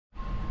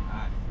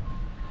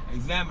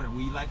Examiner,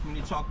 would you like me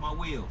to chalk my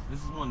wheels? This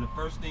is one of the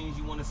first things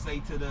you want to say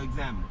to the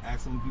examiner.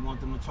 Ask them if you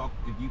want them to chalk,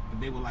 if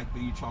they would like for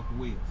you to chalk the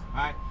wheels. All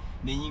right.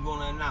 Then you're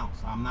gonna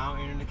announce, I'm now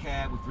entering the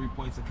cab with 3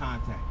 points of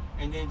contact,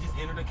 and then just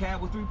enter the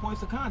cab with 3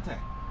 points of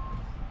contact.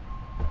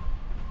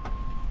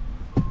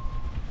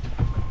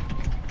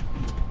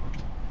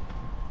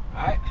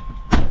 All right.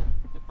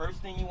 The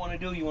first thing you want to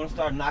do, you want to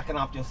start knocking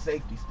off your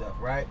safety stuff,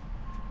 right?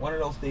 One of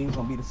those things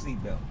gonna be the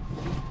seat belt.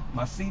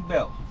 My seat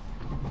belt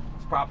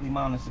is properly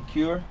mounted,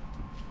 secure.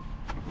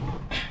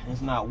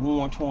 It's not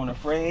worn, torn, or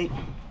frayed.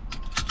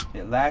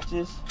 It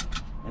latches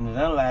and it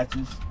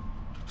unlatches,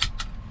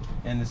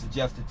 and it's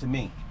adjusted to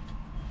me.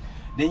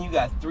 Then you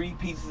got 3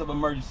 pieces of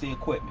emergency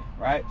equipment,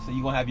 right? So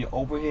you're gonna have your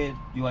overhead,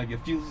 you have your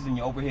fuses and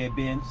your overhead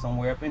bin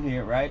somewhere up in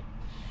here, right?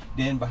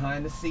 Then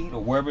behind the seat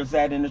or wherever it's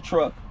at in the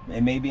truck,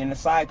 it may be in the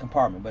side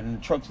compartment, but in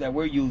the trucks that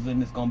we're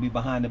using, it's gonna be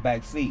behind the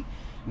back seat.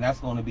 And that's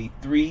gonna be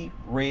 3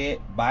 red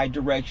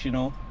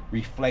bi-directional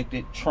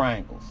reflected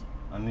triangles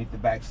underneath the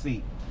back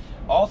seat.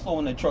 Also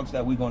in the trucks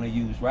that we're going to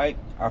use, right,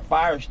 our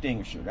fire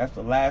extinguisher. That's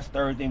the last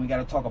third thing we got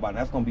to talk about. And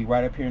that's going to be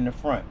right up here in the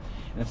front.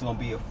 And it's going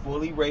to be a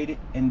fully rated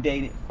and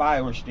dated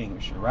fire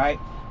extinguisher, right?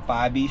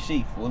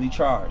 5BC, fully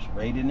charged,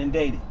 rated and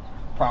dated.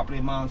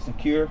 Properly mounted,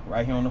 secure,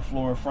 right here on the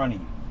floor in front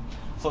of you.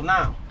 So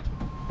now,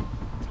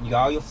 you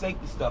got all your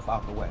safety stuff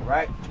out the way,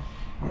 right?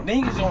 Then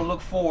you're just going to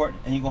look forward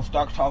and you're going to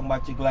start talking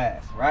about your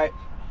glass, right?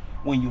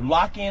 When you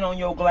lock in on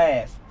your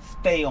glass,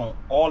 stay on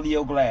all of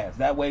your glass.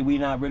 That way we're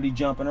not really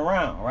jumping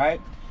around,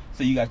 right?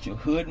 So you got your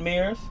hood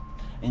mirrors,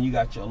 and you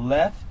got your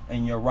left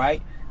and your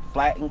right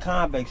flat and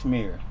convex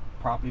mirror.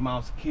 Properly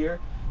mounted, secure.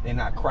 They're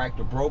not cracked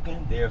or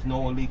broken. There's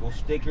no illegal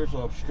stickers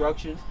or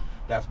obstructions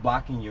that's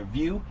blocking your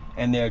view,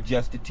 and they're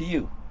adjusted to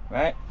you,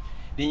 right?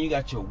 Then you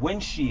got your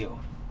windshield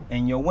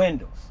and your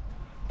windows.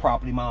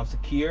 Properly mounted,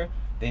 secure.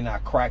 They're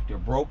not cracked or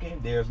broken.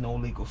 There's no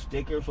illegal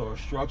stickers or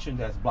obstructions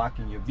that's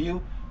blocking your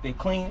view. They're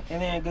clean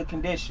and they're in good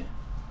condition.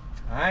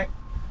 All right.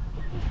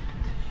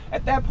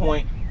 At that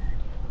point,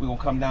 we're gonna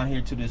come down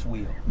here to this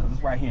wheel, because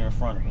it's right here in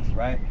front of us,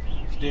 right?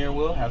 Steering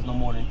wheel has no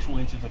more than 2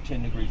 inches or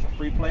 10 degrees of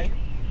free play.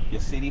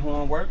 Your city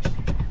horn works,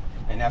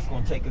 and that's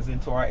gonna take us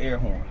into our air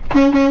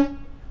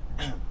horn.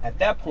 At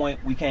that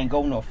point, we can't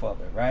go no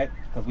further, right?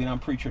 Because we done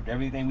pre-tripped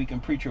everything we can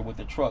pre-trip with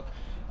the truck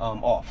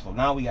off. So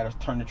now we gotta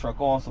turn the truck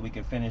on so we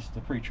can finish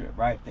the pre-trip,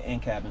 right? The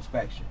in-cab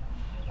inspection.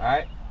 All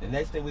right, the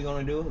next thing we're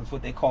gonna do is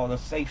what they call a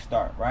safe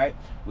start, right?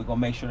 We're gonna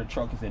make sure the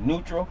truck is in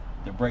neutral,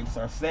 the brakes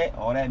are set.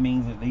 All that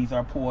means is these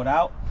are pulled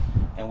out,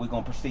 and we're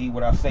gonna proceed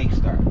with our safe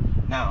start.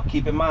 Now,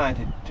 keep in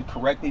mind, to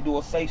correctly do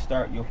a safe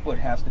start, your foot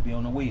has to be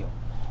on the wheel.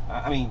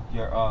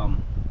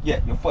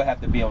 Your foot has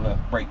to be on the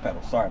brake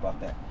pedal. Sorry about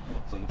that.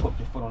 So you put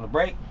your foot on the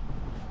brake,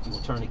 you will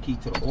turn the key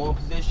to the on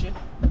position,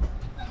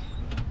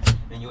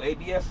 and your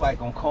ABS light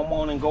gonna come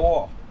on and go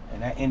off,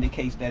 and that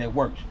indicates that it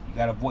works. You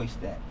gotta voice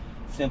that.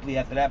 Simply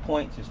after that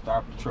point, just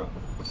start the truck.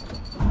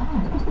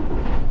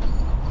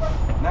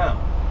 Now,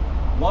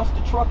 once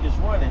the truck is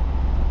running,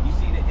 you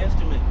see the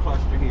instrument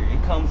cluster here.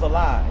 It comes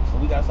alive. So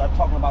we gotta start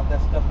talking about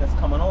that stuff that's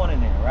coming on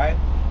in there, right?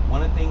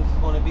 One of the things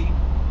it's gonna be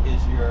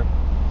is your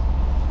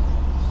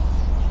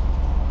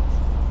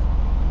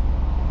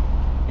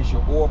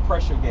oil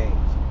pressure gauge.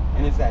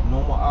 And it's at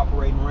normal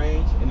operating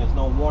range, and there's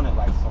no warning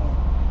lights on.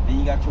 Then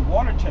you got your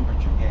water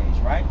temperature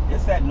gauge, right?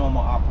 It's at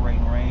normal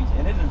operating range,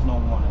 and it is no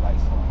warning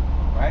lights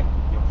on, right?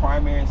 Your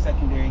primary and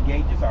secondary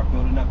gauges are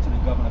building up to the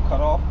governor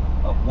cutoff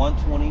of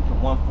 120 to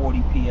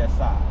 140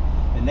 PSI.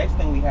 The next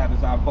thing we have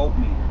is our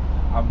voltmeter.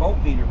 Our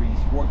voltmeter reads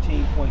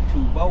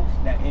 14.2 volts.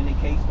 That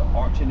indicates the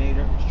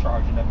alternator is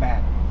charging the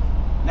battery.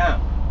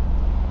 Now,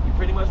 you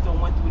pretty much done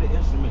went through the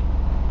instrument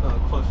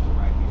cluster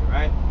right here,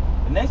 right?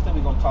 The next thing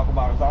we're going to talk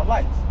about is our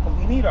lights, because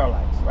we need our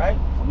lights, right?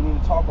 So we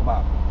need to talk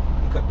about it.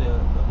 You cut the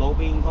low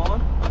beams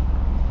on,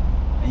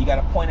 and you got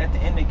to point at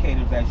the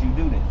indicators as you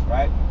do this,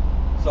 right?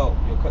 So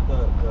you'll cut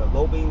the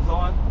low beams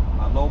on.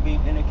 My low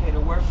beam indicator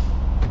works.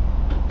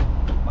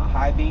 My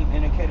high beam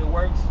indicator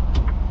works.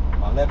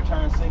 My left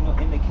turn signal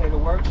indicator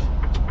works.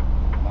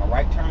 My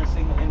right turn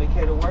signal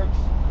indicator works.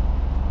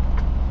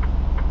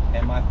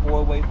 And my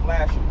four-way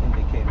flasher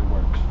indicator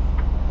works.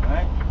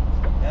 Alright? Let's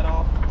cut that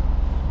off.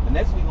 The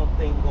next thing we're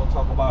going to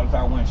talk about is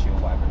our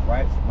windshield wipers,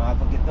 right? So might as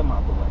well get them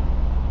out the way.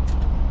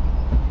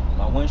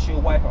 My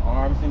windshield wiper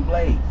arms and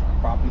blades are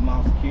properly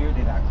mounted secure.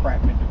 They're not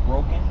cracked or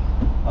broken.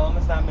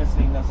 It's not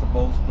missing nuts or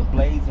bolts. The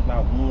blades are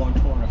not worn,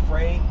 torn, or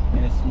frayed,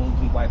 and it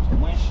smoothly wipes the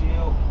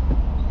windshield.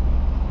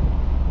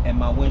 And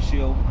my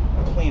windshield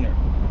cleaner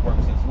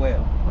works as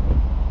well.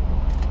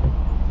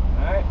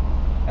 Alright?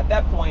 At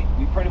that point,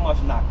 we pretty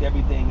much knocked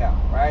everything out,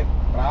 right?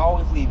 But I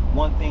always leave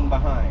one thing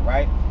behind,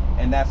 right?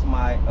 And that's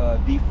my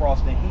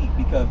defrost and heat,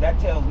 because that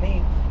tells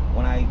me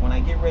when I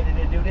get ready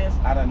to do this,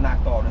 I done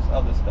knocked all this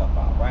other stuff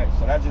out, right?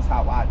 So that's just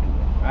how I do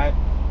it, right?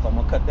 So I'm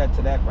gonna cut that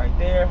to that right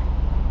there,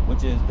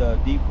 which is the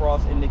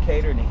defrost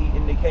indicator and the heat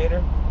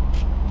indicator.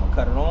 I'm gonna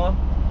cut it on.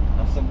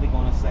 I'm simply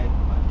gonna say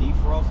my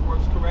defrost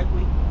works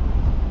correctly,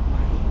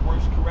 my heat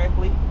works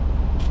correctly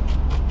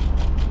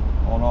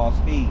on all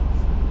speeds.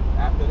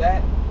 After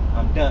that,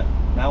 I'm done.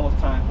 Now it's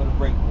time for the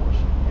brake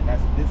portion. And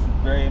this is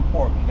very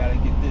important. You gotta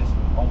get this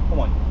on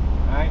point.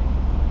 Alright?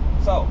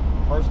 So,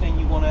 first thing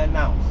you want to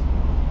announce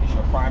is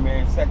your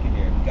primary and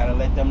secondary. You gotta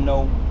let them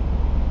know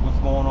what's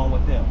going on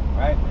with them,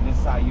 right? And this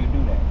is how you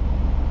do that.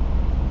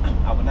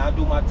 I will now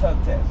do my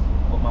tug test.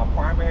 With my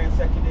primary and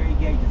secondary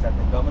gauges at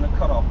the governor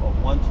cutoff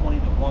of 120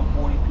 to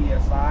 140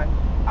 PSI,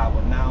 I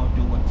will now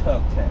do a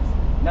tug test.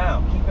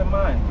 Now, keep in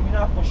mind, if you're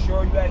not for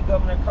sure you're at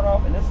governor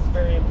cutoff, and this is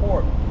very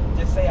important,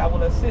 just say I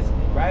will assist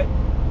it, right?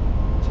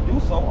 To do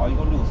so, all you're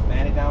gonna do is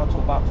fan it down to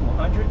about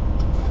 200.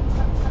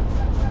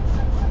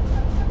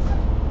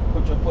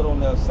 Put your foot on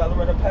the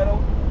accelerator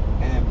pedal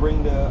and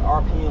bring the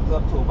RPMs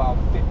up to about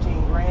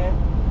 15 grand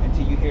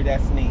until you hear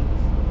that sneeze.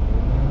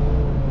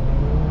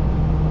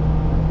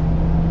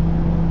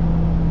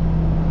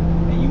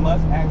 And you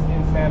must ask the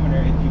examiner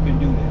if you can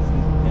do this.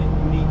 If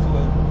you need to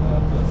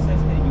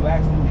assist it, you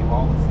ask them, they will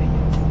always say yes.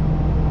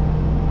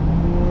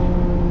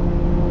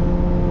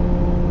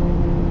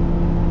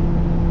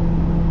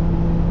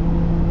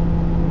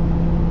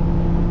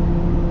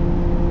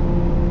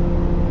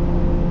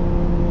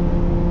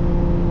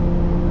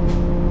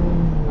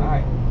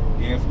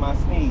 My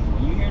sneeze.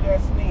 When you hear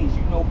that sneeze,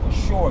 you know for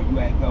sure you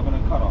at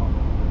governor cutoff.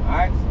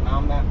 Alright, so now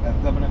I'm not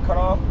at governor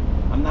cutoff.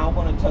 I'm now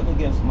going to tug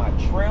against my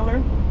trailer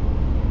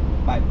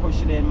by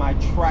pushing in my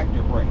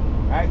tractor brake.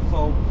 Alright,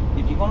 so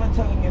if you're going to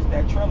tug against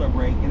that trailer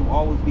brake, it will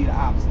always be the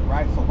opposite,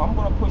 right? So if I'm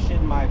going to push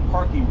in my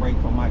parking brake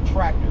from my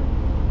tractor,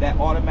 that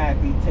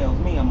automatically tells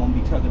me I'm going to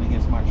be tugging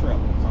against my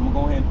trailer. So I'm going to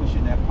go ahead and push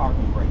in that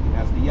parking brake, and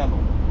that's the yellow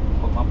one.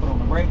 Put my foot on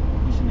the brake,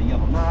 push in the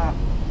yellow knob,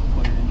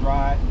 put it in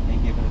drive, and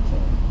give it a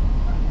tug.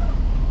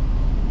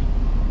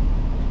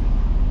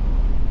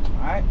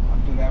 Alright,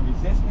 after that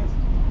resistance,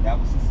 that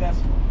was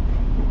successful.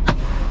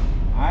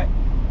 Alright,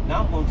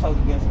 now I'm going to tug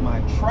against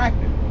my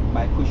tractor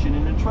by pushing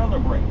in the trailer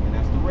brake, and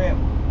that's the red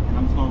one. And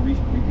I'm just going to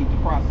repeat the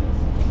process.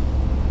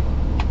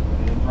 Put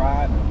it in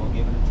drive, and I'm going to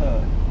give it a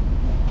tug.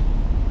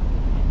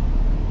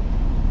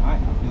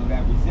 Alright, I feel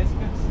that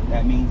resistance.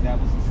 That means that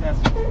was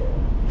successful.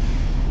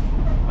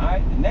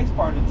 Alright, the next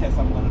part of the test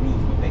I'm going to do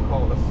is what they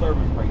call a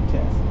service brake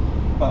test.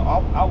 But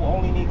I will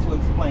only need to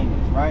explain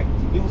this, right?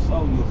 To do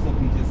so, you'll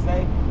simply just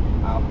say,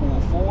 I'll pull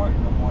forward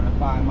no more than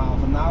 5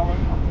 miles an hour,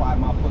 apply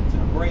my foot to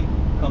the brake,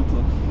 come to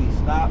a complete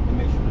stop, and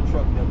make sure the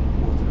truck doesn't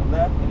pull to the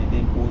left and it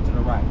didn't pull to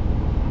the right.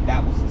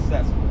 That was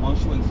successful.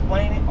 Once you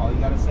explain it, all you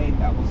gotta say,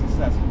 that was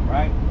successful,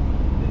 right?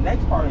 The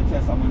next part of the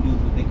test I'm gonna do is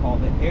what they call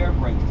the air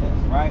brakes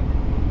test, right?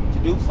 To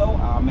do so,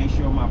 I'll make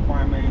sure my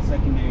primary and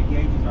secondary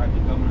gauges are at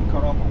the governor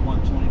cutoff of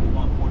 120 to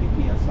 140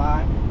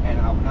 PSI, and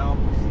I will now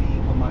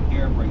proceed with my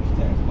air brakes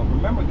test. But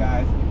remember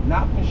guys,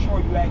 not for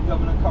sure you at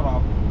governor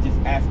cutoff, just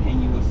ask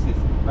can you assist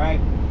it, right?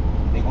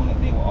 They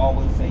will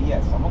always say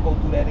yes. So I'm gonna go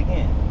through that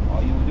again.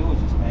 All you will do is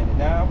just fan it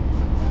down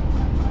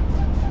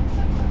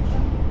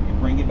and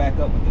bring it back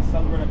up with the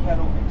accelerator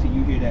pedal until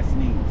you hear that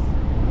sneeze.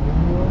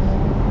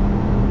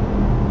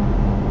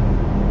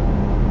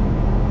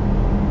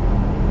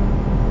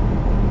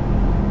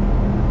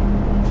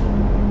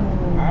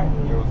 Alright,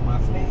 here was my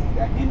sneeze.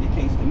 That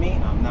indicates to me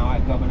I'm now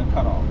at governor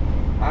cutoff.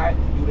 Alright,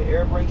 to do the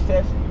air brakes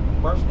test,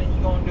 first thing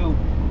you're gonna do,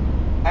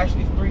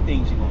 actually it's 3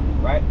 things you're gonna do,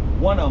 right?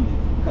 One of them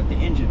is cut the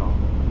engine off.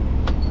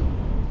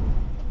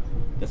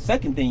 The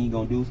second thing you're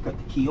gonna do is cut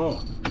the key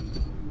on.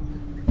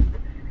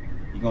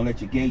 You're gonna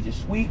let your gauges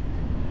sweep.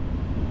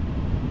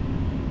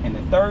 And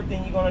the third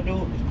thing you're gonna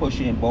do is push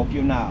in both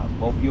your knobs,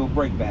 both your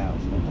brake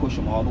valves. You're gonna push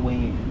them all the way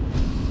in.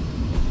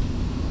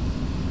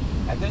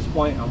 At this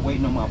point, I'm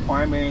waiting on my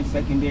primary and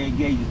secondary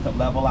gauges to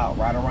level out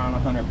right around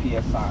 100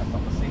 PSI. So I'm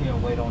gonna sit here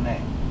and wait on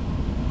that.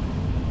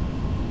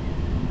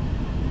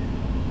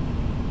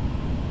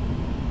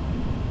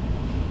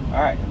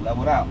 Alright, and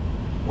leveled out.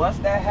 Once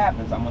that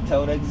happens, I'm going to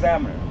tell the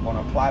examiner, I'm going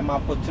to apply my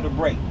foot to the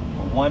brake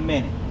for 1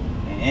 minute.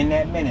 And in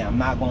that minute, I'm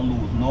not going to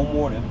lose no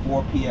more than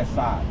 4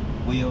 PSI.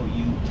 Will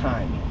you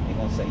time it? They're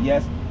going to say,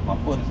 yes, my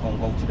foot is going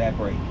to go to that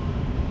brake.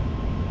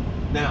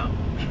 Now,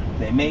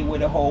 they may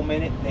wait a whole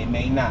minute, they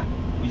may not.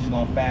 We're just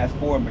going to fast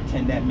forward and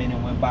pretend that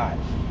minute went by.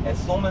 As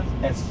soon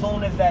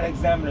as that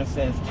examiner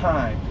says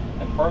time,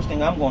 the first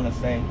thing I'm going to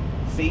say,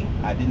 see,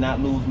 I did not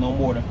lose no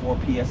more than 4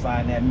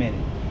 PSI in that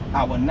minute.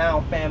 I will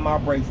now fan my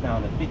brakes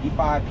down to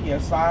 55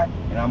 PSI,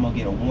 and I'm going to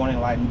get a warning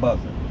light and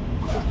buzzer.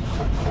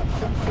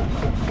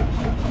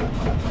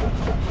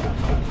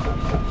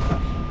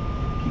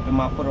 Keeping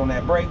my foot on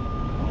that brake,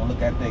 I'm going to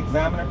look at the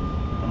examiner.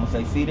 I'm going to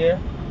say, see there?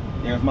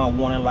 There's my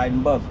warning light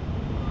and buzzer.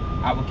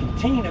 I will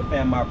continue to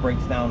fan my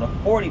brakes down to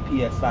 40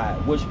 PSI,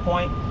 at which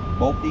point,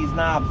 both these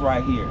knobs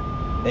right here,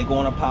 they're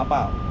going to pop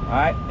out. All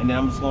right? And then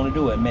I'm just going to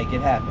do it, make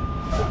it happen.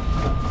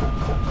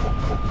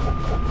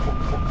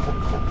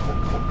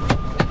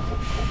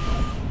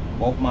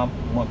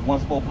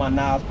 Once both my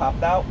knobs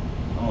popped out,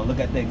 I'm gonna look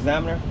at the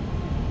examiner.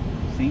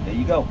 See, there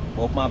you go.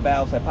 Both my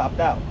valves have popped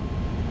out.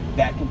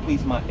 That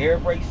completes my air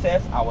brake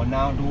test. I will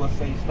now do a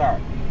safe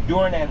start.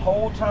 During that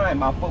whole time,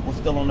 my foot was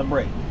still on the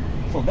brake.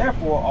 So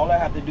therefore, all I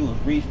have to do is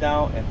reach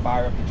down and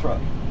fire up the truck.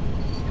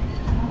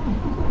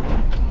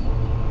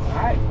 All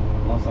right,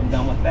 once I'm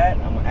done with that,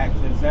 I'm gonna ask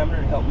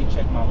examiner to help me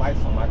check my lights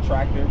on my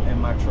tractor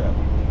and my trailer.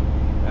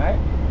 Alright?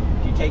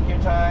 If you take your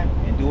time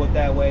and do it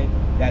that way,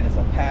 that is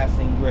a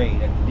passing grade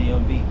at the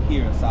DMV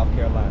here in South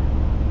Carolina.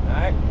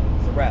 Alright?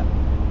 It's a wrap.